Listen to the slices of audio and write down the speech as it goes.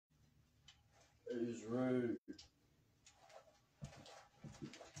It's right.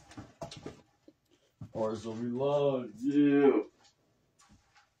 Alright, so we live. Yeah.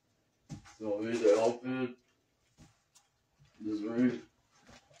 So I made the outfit. This right.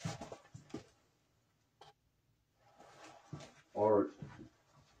 Alright.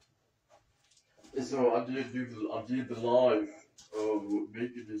 And so I did the live of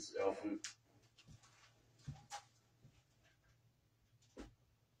making this outfit.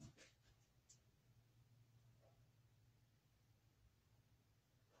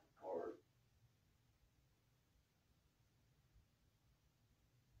 Alright.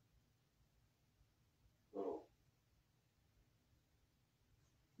 So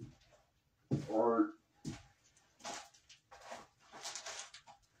alright.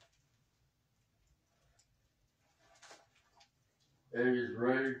 Hey, it's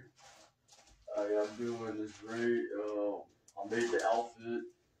Ray. I am doing this Ray. I made the outfit.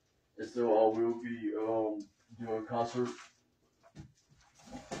 And so I will be doing a concert.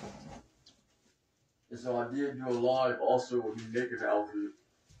 And so I did do a live also with me making the outfit.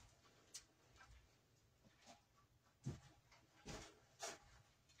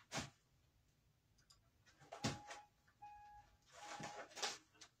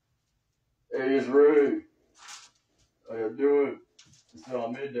 Hey, it's Ray. How you doing? And so I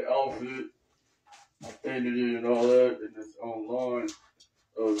made the outfit. I painted it and all that, and it's online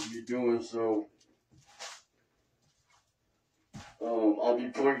of me doing so. I'll be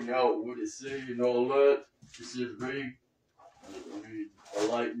pointing out what it say and all that. It says Ray. I mean, I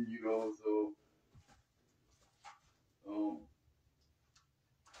lighten, so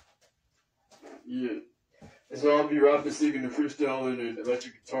yeah. And so I'll be rapping, singing, and freestyling, and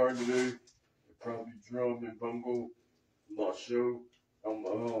electric guitar today. And probably drum and bongo. I'm not sure. I'm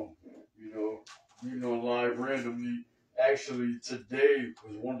being on live randomly. Actually, today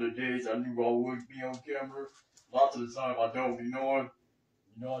was one of the days I knew I would be on camera. Lots of the time I don't be knowing.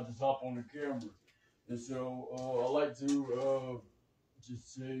 I just hop on the camera. And so I like to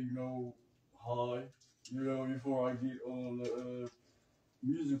just say, hi, before I get on the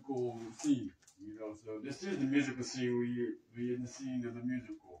musical scene. So this is the musical scene. We in the scene of the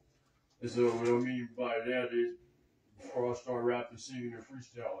musical. And so what I mean by that is before I start rapping, singing, and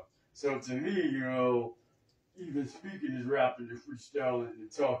freestyling. So to me, even speaking is rapping and freestyling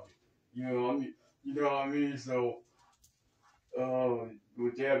and talking. You know what I mean? So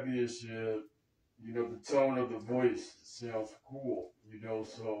with that being said, the tone of the voice sounds cool,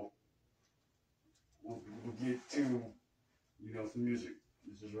 so we'll get to, some music.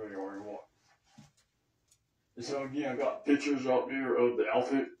 This is really all you want. And so again, I got pictures out there of the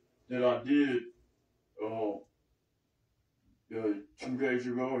outfit that I did, 2 days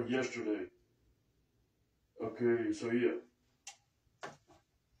ago and yesterday. Okay, so yeah.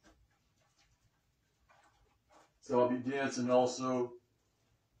 So I'll be dancing also,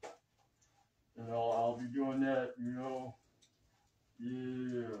 and I'll be doing that, yeah.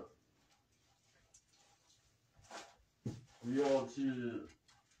 We all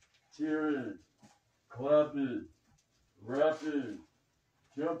cheering, clapping, rapping,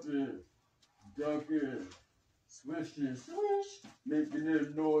 jumping, dunking, swishing, swish, making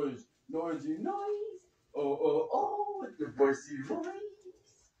that noise, noisy noise. Oh, oh, oh, with the voicey voice.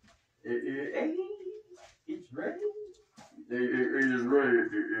 Hey, hey, hey, it's Ray. Hey, hey, hey, it's Ray.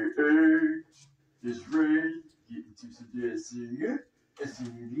 Hey, hey, hey, it's Ray. Getting to some dance, singing, and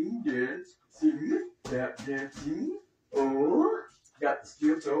singing, dance, singing, tap dancing. Oh, got the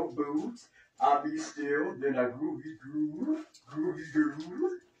steel toe boots. I be still, then I groovy groove, groovy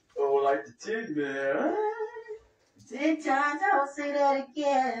groove. Oh, like the Tin Man. 10 times I'll say that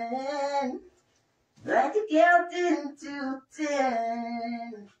again. Like a countdown to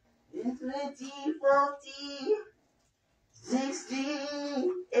 10. In 20, 40, 60,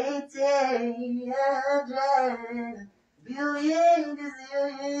 80, 100, billion,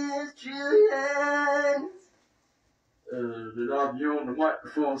 gazillions, trillions. That I'll be on the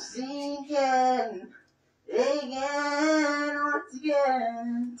microphone singing again, once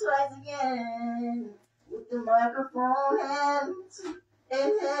again, twice again, with the microphone hands,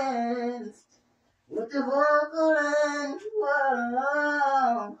 enhanced, with the vocal and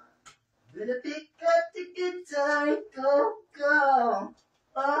wow. Better pick up the guitar and go, go.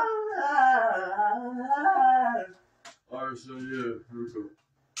 Alright, so yeah, here we go.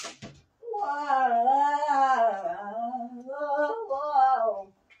 Wow.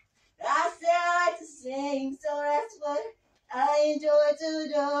 I say I like to sing, so that's what I enjoy to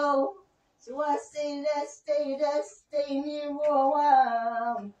do. So I say that, stay near a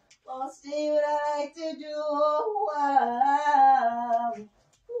while. I'll say what I like to do.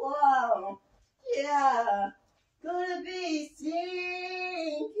 Wow. yeah. Gonna be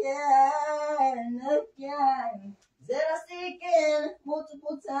sinking again. That I sinking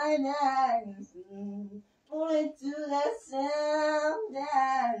multiple times. Pulling to that sound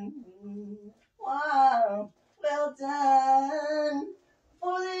and wow, well done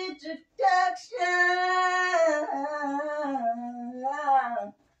for the introduction.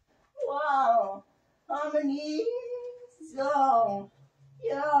 Wow, harmony, so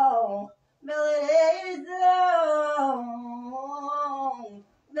yo, melody zone,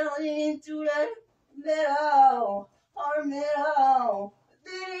 melody into the middle, our middle.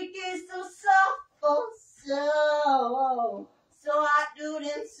 Lyric is so soft, so I do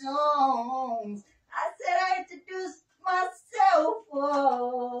them songs. I said I introduced myself,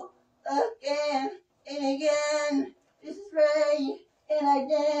 again and again. This is Ray, and I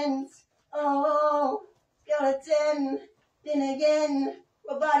dance, skeleton, then again,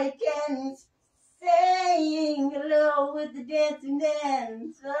 robotic ends, saying hello with the dancing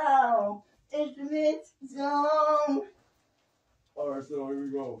dance, instrument zone. Alright, so here we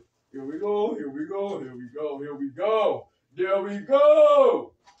go. Here we go, here we go, here we go, here we go. There we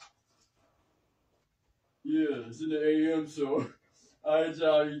go! Yeah, it's in the AM, so I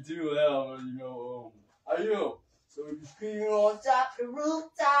tell you too now, I am. So if you screaming on Top of the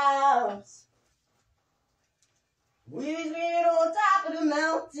rooftops. We screaming on top of the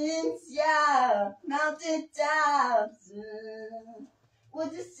mountains, yeah, mountain tops.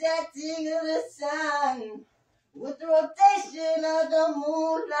 With the setting of the sun, with the rotation of the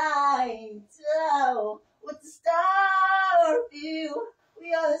moonlight, with the star view,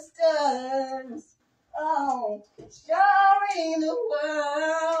 we are the stars. Showing the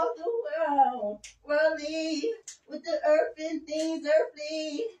world, worldly, with the earth and things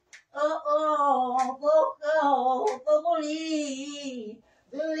earthly. Bubbly.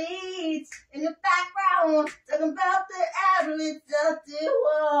 The leads in the background, talking about the average out there.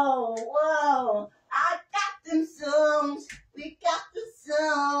 Whoa. I got them songs, we got the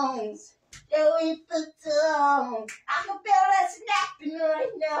songs. Yeah, we put them. I can feel that snapping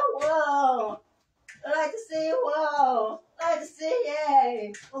right now. Whoa. I like to say whoa, I like to say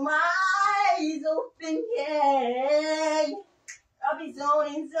yay. With my eyes open, yay. I'll be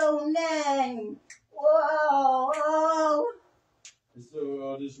zoning. Whoa.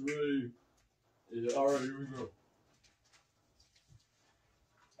 So this really, yeah, all right, here we go.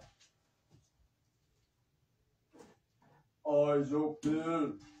 Eyes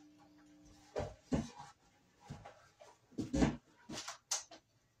open.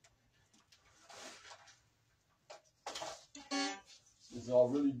 Yes, I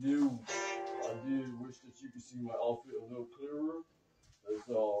really do. I did wish that you could see my outfit a little clearer. That's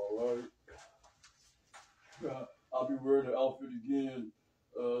all right. I'll be wearing the outfit again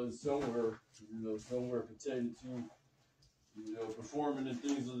somewhere, somewhere pertaining to, performing and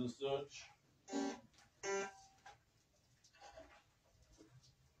things of the such.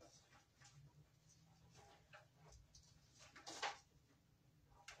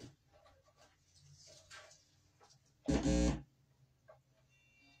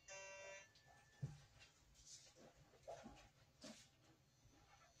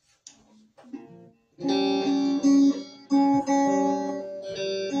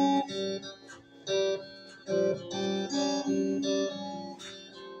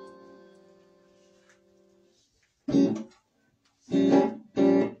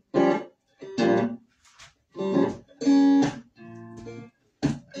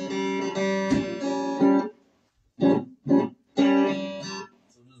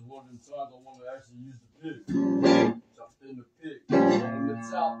 Sometimes I want to actually use the pick. Jump in the pick. On the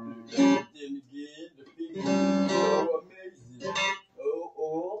top pick. Then again, the pick is so amazing.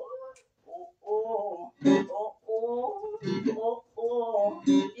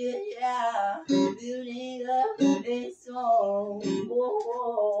 Yeah. Building up a song.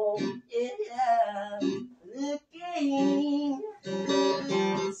 Yeah. Looking,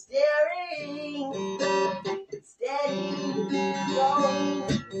 staring, steady, going.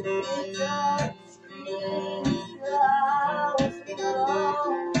 It's our screams,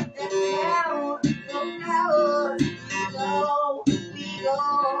 the sound, the power, we go,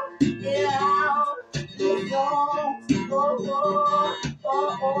 get out, the song,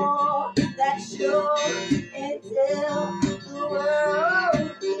 that show until the world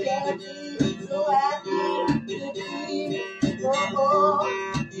be happy, so happy to be, it's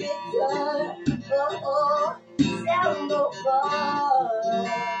sound of fun,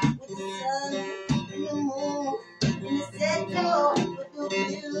 with the sun and the moon, in the center, with the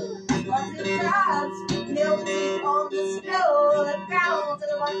view, on the tops, melting on the snow, the ground, to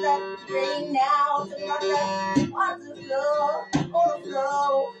the that rain now, talking about that water flow, on the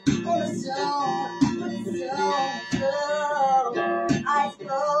flow, on the zone, with the zone flow. Eyes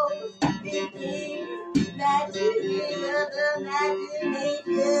closed, thinking, imagining of the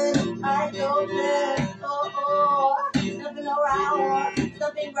imagination. Eyes open, oh oh, stepping around,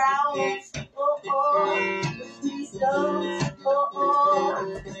 stepping round, oh oh, with three stones, oh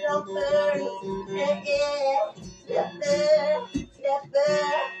oh, jumpers, yeah yeah, step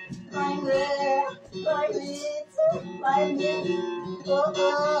there, climb there, climb it, oh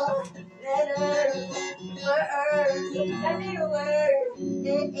oh, letters, words, every word,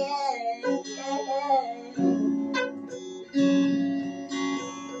 yeah yeah.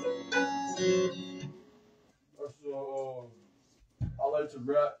 So, I like to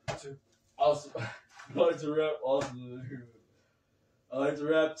rap too. Also, I like to rap also. I like to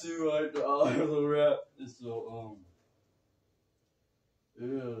rap too. I like to rap. And so,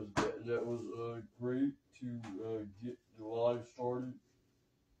 yeah, that was great to get the live started.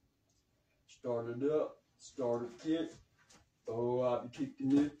 Started up, started kick. Oh, I be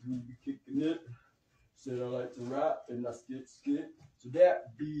kicking it, who be kicking it. Said I like to rap and I skit. So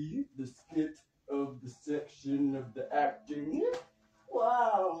that be the skit of the section of the acting.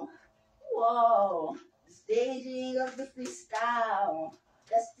 Whoa, whoa, the staging of the freestyle.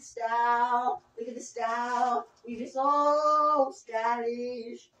 That's the style, look at the style. We be so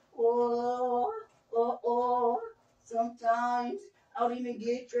stylish. Oh, oh, oh. Sometimes I don't even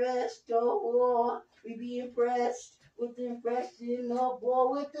get dressed. Oh, we be impressed with the impression. Oh,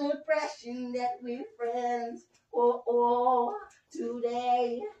 boy, with the impression that we're friends. Oh, oh,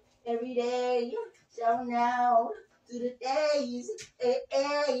 today, every day, shouting out to the days. Hey,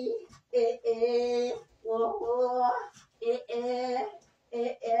 hey, hey, hey, whoa, whoa, hey, hey,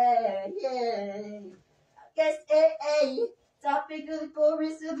 hey, hey, yeah. I guess, hey, hey, topic of the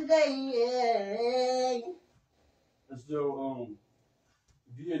chorus of the day, yeah. And so,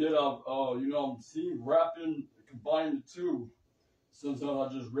 via that, I'm seeing rapping, combine the two. Sometimes I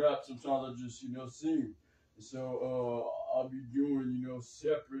just rap, sometimes I just, sing. And so, I'll be doing,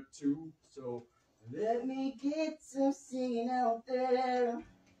 separate too. So, let me get some singing out there.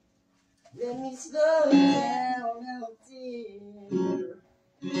 Let me slow it down out there.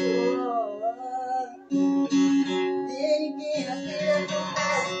 Oh, then again, I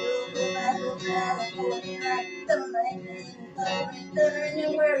feel like go fast, going like thunder in the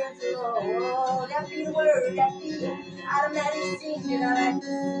words. Oh, that be the word, that be automatic singing. I like to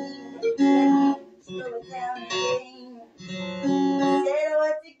sing. Slow it down again. Said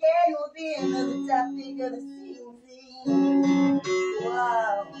once again will be another topic of the season.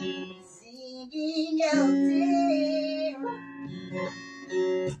 Wow, singing out there.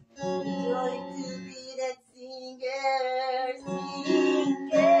 Joy to be that singer.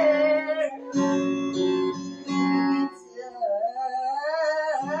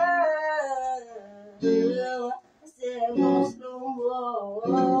 I said I want slow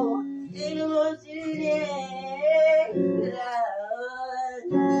mo. Didn't want you today.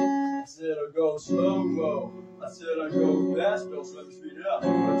 I said I go slow mo. I said I go fast though, so let me speed it up.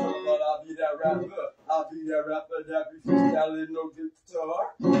 I'm talking about I'll be that rapper. I'll be that rapper that be freestyling no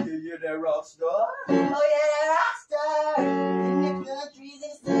guitar. Yeah, that rock star. Oh yeah, that rock star. In the countries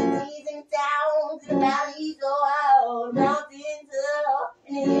and cities and towns and valleys go out, mountains up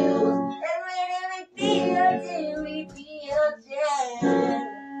and the hills. Everywhere we feel till we feel jam.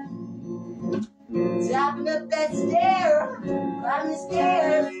 Chopping up that stair, climbing the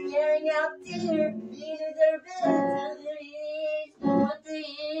stairs, staring out there, being observant till there is what there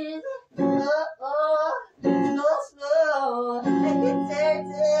is. Oh, oh, so slow, like a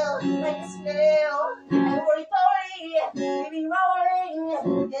turtle, like a snail, like a 40-40, baby rolling.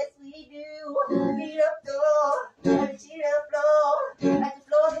 Yes, we do. Feet up door, like a sheet of floor, like the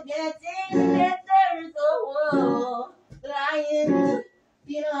floor of dancing dancers. Oh, whoa, lions,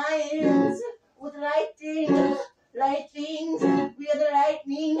 being lions. With lightning, we are the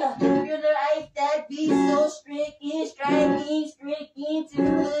lightning, we are the light that be so striking, striking to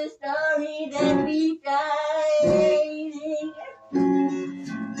the story that we writing.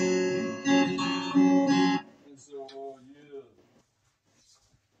 And so, yeah.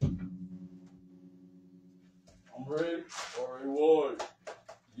 I'm ready. Alright, what?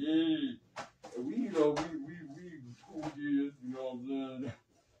 Yeah. And we cool kids, you know what I'm saying?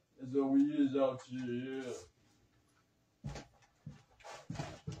 And so we is out here, yeah.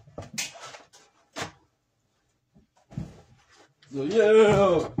 So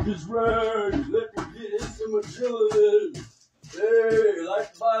yeah, it's right. Let me get some agility. Hey,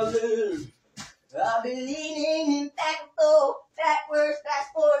 like violin. I've been leaning back backwards,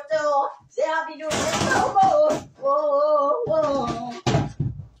 fast forward, so say I'll be doing it slow mo. Whoa, whoa, whoa.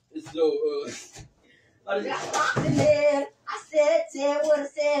 It's so, I got locked in there. I said what I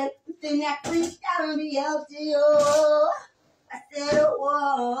said. Within that freestyle be out to you. I said,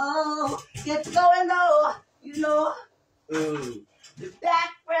 whoa, kept going though, you know. The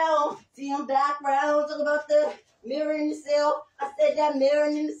background, see I'm background, talk about the mirror in the cell. I said that mirror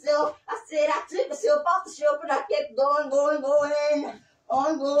in the cell. I said I took myself off the shelf, but I kept going,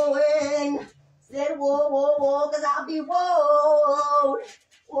 on going. Said whoa, whoa, whoa, cause I'll be whoa,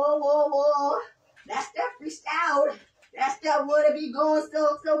 whoa, whoa, whoa. That's that freestyle. That's that wanna be going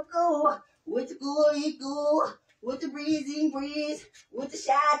so cool. With the coolie cool, with the breezy breeze, with the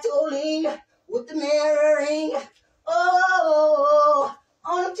shadowing, with the mirroring. Oh,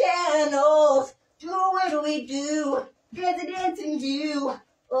 on the channels, do what we do, president and you.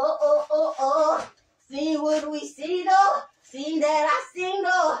 Oh, see what we see though, see that I sing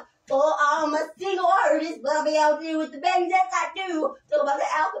though. Oh, I'm a single artist, but I'll be out there with the bangs that I do. Talk about the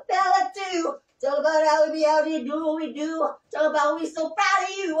acapella too. Talk about how we be out here doing what we do. Talk about we so proud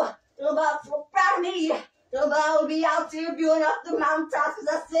of you. Talk about so proud of me. Talk about we be out there viewing up the mountaintops, cause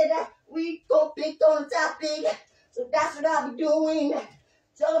I said that we go pick on the topic. So that's what I'll be doing.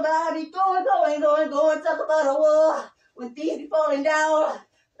 Talk about I'll be going. Talk about a war when things be falling down.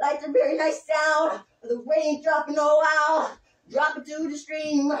 Like the very nice sound of the rain dropping all out. Dropping to the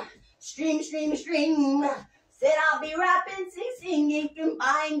stream. Stream. Said I'll be rapping, singing,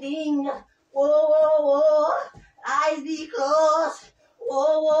 combining. Whoa. Eyes be closed.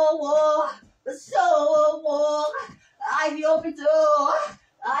 Whoa. The soul. Eyes be open to.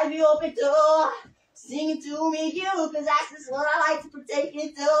 Sing it to me, you, cause that's just what I like to partake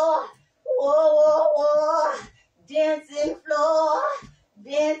into. Whoa. Dancing floor,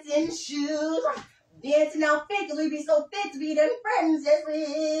 dancing shoes, dancing outfit, cause we be so fit to be them friends as we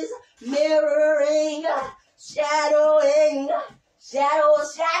is. Mirroring, shadowing, shadow,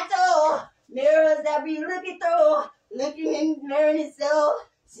 mirrors that we looking through, looking and learning itself.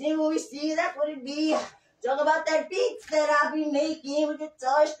 See what we see, that's what it be. Talk about that beats that I be making with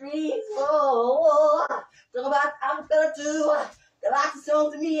guitar strings. Whoa. Talk about acapella too. The lots of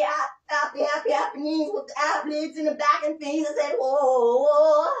songs to me, happenings with the athletes in the back and things. I said,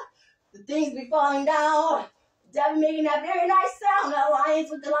 whoa. The things be falling down. That be making that very nice sound. The lions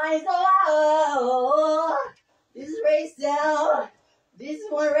with the lions. Oh. This is Ray's sound. This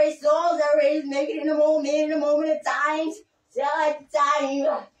is one of Ray's songs that Ray's making in a moment of time. Say I like the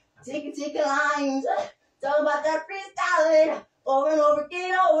time. Taking lines. Talk about that freestyling over and over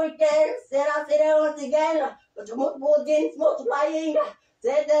again. Said I said that once again, but the multiple again is multiplying.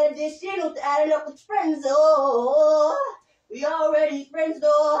 Said that addition with adding up with friends. Oh, we already friends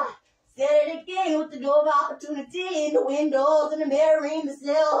though. Said it again with the door of opportunity in the windows and the mirror in the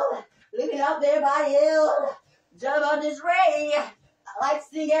cell. Looking up everybody else. Talk about this Ray. I like to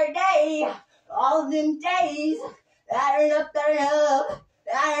sing every day. All of them days. Adding up.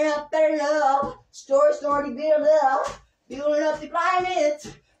 Story to build up. Building up the climate.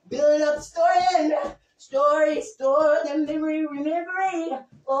 Building up the story. Store the memory, remembering.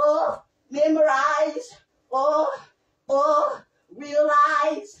 Oh, memorize. Oh,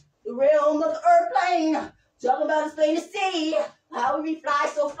 realize the realm of the earthplane. Talking about this plane to see. How we fly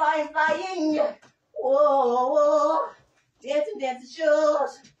so flying. Whoa. Dancing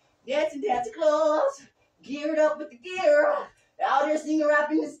shows. Dancing clothes. Geared up with the gear. Out there singing,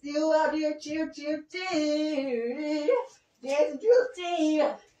 rapping, and still out there cheer. Dancing to the team.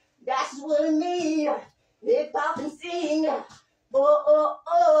 That's what I mean. Hip hop and sing.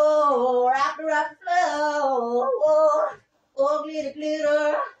 Oh. Rap flow. Oh,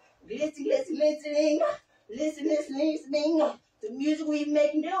 glitter. Glistening. Listening. The music we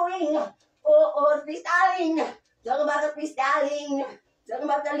making doing. Oh, the freestyling. Talk about the freestyling. Talk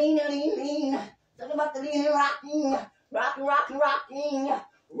about the lean. Talk about the lean and rocking. Rocking.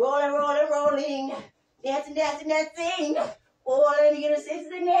 Rolling. Dancing. Oh, let me get a sense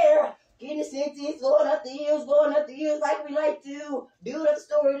in there. Getting the senses, going up the hills like we like to. Build up the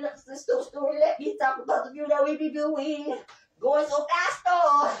story, let me talk about the view that we be doing. Going so fast,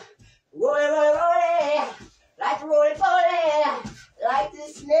 though. Rolling. Like the rolling. Like the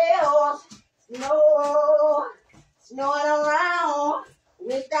snails. Snowing around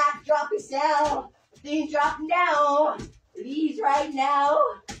with that dropping sound. Things dropping down. Leaves right now.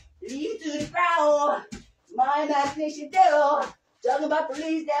 Leaves to the ground. My imagination do. Talking about the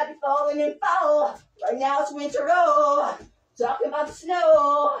leaves that be falling and fall. Right now it's winter roll. Talking about the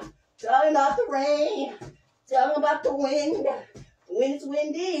snow. Talking about the rain. Talking about the wind. When it's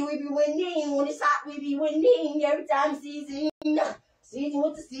windy, we be winning. When it's hot, we be winning. Every time it's easy. Season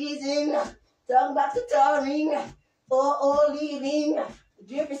with the season. Talking about guitaring. Oh, leaving.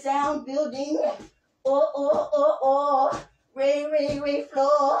 Different sound building. Oh. Ray,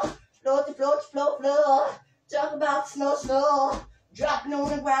 floor. Floor to floor. Talk about snow. Dropping on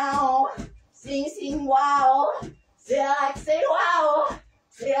the ground. Sing, wow. Say wow.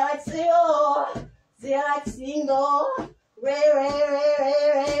 Say oh. Say single. Ray.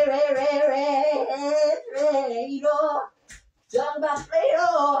 Talk about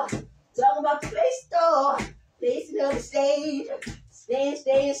Play-Doh. Talk about Play Store. Placing on the stage.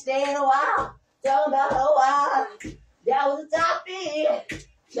 Staying a while. Talk about a while. That was a topic.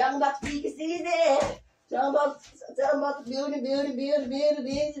 Talking about the speaker season. Talking about the building.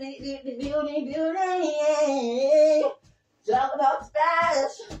 Yeah. Talking about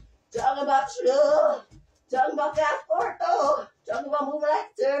splash. Talking about slow. Talking about that portal. Talking about moving like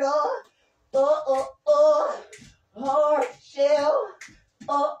a turtle. Oh. Hard shell.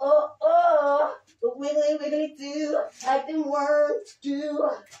 Oh. Wiggly too. Like them worms do.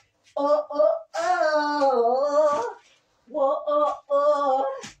 Oh. Whoa.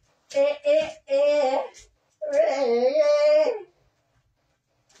 Ray.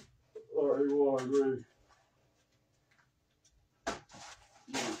 All right, Ray.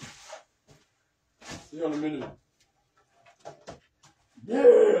 See you in a minute.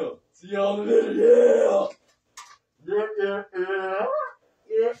 Yeah! See y'all in a minute, yeah! Yeah.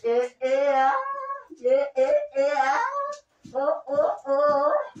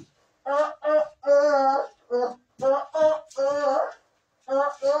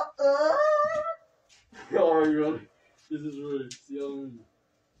 All right, brother. This is Ray. See y'all in a minute.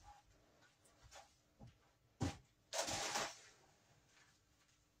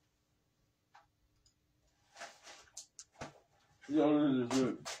 See y'all in a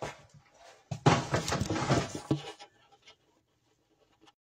minute.